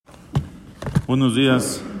Buenos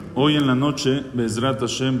días. Hoy en la noche, Bezrat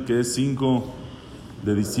Hashem, que es 5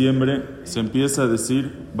 de diciembre, se empieza a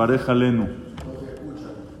decir Barej Alenu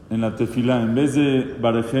en la tefilá. En vez de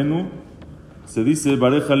Barejenu, se dice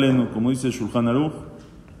Barej Alenu, como dice Shulchan Aruch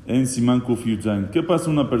en Siman Kuf Yud Zayin. ¿Qué pasa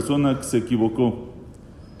a una persona que se equivocó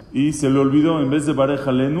y se le olvidó? En vez de Barej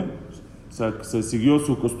Alenu, se siguió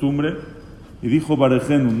su costumbre y dijo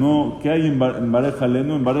Barejenu. No, ¿qué hay en Barej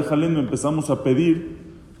Alenu? En Barej Alenu empezamos a pedir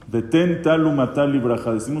Veten tal umatal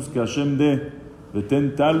libraja. Decimos que Hashem de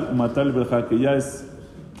Veten tal umatal libraja, que ya es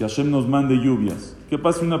que Hashem nos mande lluvias. ¿Qué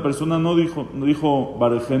pasa si una persona no dijo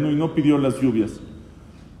Barejenu y no pidió las lluvias?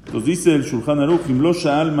 Entonces dice el Shulchan Aruch, Imlo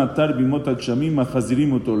sha'al matar bimot al-shamim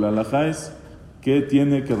machazirim oto. La halajá es que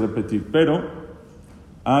tiene que repetir, pero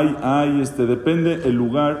depende el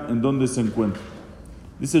lugar en donde se encuentra.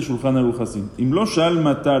 Dice el Shulchan Aruch así, Imlo sha'al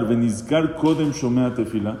matar benizkar kodem shomea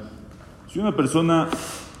tefila. Si una persona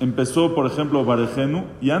empezó, por ejemplo, Barejenu,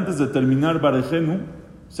 y antes de terminar Barejenu,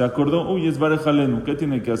 se acordó, es Barej Alenu, ¿qué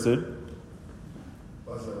tiene que hacer?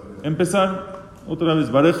 Empezar otra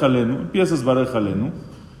vez Barej Alenu, empiezas Barej Alenu.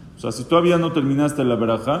 O sea, si todavía no terminaste la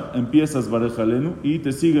verajá, empiezas Barej Alenu y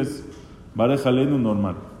te sigues Barej Alenu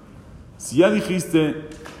normal. Si ya dijiste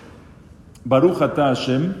Baruch Ata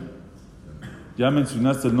Hashem, ya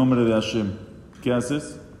mencionaste el nombre de Hashem, ¿qué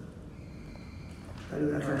haces?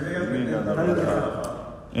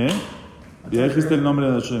 Ya dijiste el nombre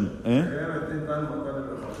de Hashem.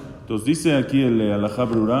 Entonces dice aquí el Alajá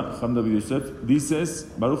Brura, Ham David Yosef, dices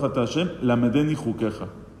Baruch Ata Hashem lamedeni jukeja.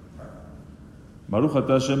 Baruch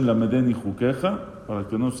Ata Hashem lamedeni jukeja, para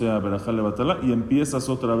que no sea verajá levatala, y empiezas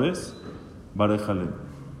otra vez Barej Alenu.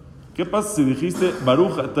 ¿Qué pasa si dijiste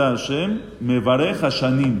Baruch Ata Hashem mevarej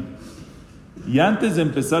hashanim? Y antes de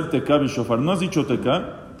empezar Teká b'shofar, no has dicho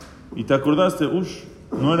Teká, y te acordaste,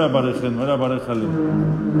 no era Barej, no era Barej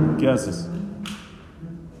Alenu. ¿Qué haces?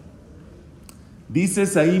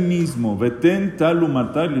 Dices ahí mismo, Veten tal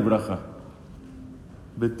umatal libraja.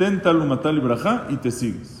 Veten tal umatal libraja y te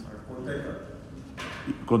sigues.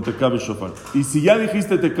 Con Teká b'shofar. Y si ya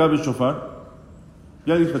dijiste Teká b'shofar,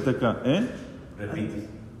 ya dije Teká, Repites.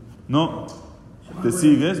 No, te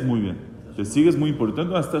sigues, muy bien. Te sigues, muy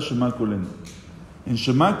importante, hasta Shema Kolenu. En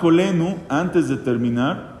Shema Kolenu, antes de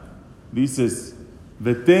terminar, dices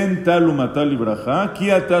Veten tal umatal libraja, ki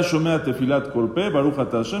ata shomea tefilat kolpe, baruch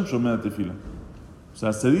ata Hashem shomea tefila. O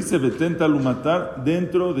sea, se dice Veten tal umatal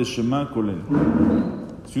dentro de Shema Kolenu.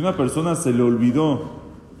 Si una persona se le olvidó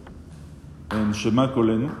en Shema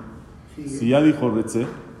Kolenu, si ya dijo Retze,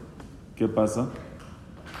 ¿qué pasa?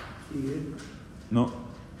 No,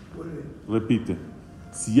 repite.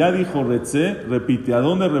 Si ya dijo Retze, repite. ¿A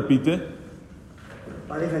dónde repite?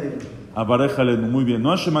 A Barej Alenu, muy bien.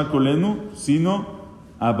 No a Shema Kolenu, sino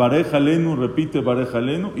a Barej Alenu, repite Barej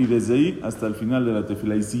Alenu, y desde ahí hasta el final de la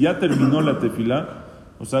tefila. Y si ya terminó la tefila,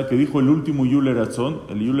 o sea que dijo el último Yule Ratzon,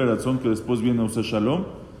 el Yule Ratzon que después viene Ose Shalom,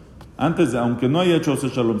 antes, aunque no haya hecho Ose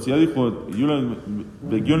Shalom, si ya dijo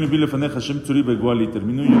Begion Libi Lefanech Hashem Tzuri Beguali,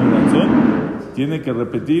 terminó Yule Ratzon, tiene que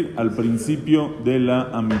repetir al principio de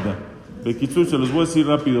la Amida. Bekitsur, se los voy a decir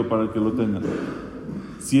rápido para que lo tengan.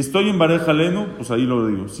 Si estoy en Barej Alenu, pues ahí lo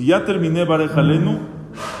digo. Si ya terminé Barej Alenu,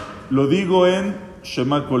 lo digo en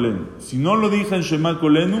Shema Kolenu. Si no lo dije en Shema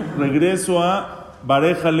Kolenu, regreso a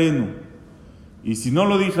Barej Alenu. Y si no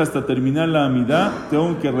lo dije hasta terminar la Amidá,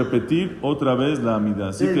 tengo que repetir otra vez la Amidá.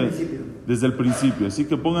 Así que desde el principio. Así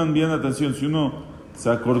que pongan bien atención. Si uno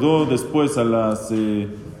se acordó después a las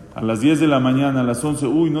 10 de la mañana, a las 11,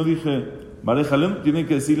 no dije Barej Alenu, tiene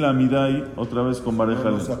que decir la Amidá ahí otra vez con Barej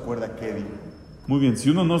Alenu. No se acuerda qué dijo. Muy bien,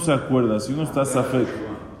 si uno no se acuerda, si uno está safek,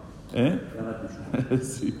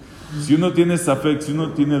 sí. Si uno tiene safek, si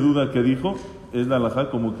uno tiene duda que dijo, es la halajá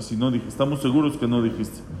como que si no dijiste. Estamos seguros que no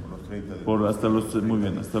dijiste. Muy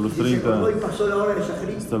bien, hasta los 30.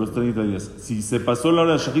 Hasta los 30 días. Si se pasó la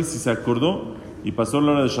hora de Shachrit, si se acordó y pasó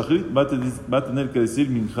la hora de Shachrit, va a tener que decir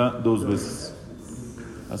Minjá 2 veces.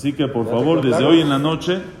 Así que por favor, desde hoy en la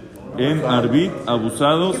noche, en Arbit,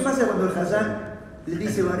 abusados. ¿Qué pasa cuando el Hazán le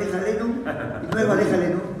dice Barej Alenu y no es Barej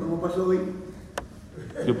Alenu, como pasó hoy?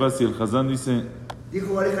 ¿Qué pasa si el Hazán dice?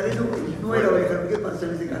 Dijo Barej Alenu y no era Barej Alenu? ¿Qué pasa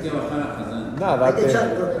en ese caso? Nada, Hay que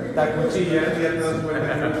echarlo. la cuchilla, ya te das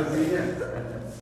cuenta que no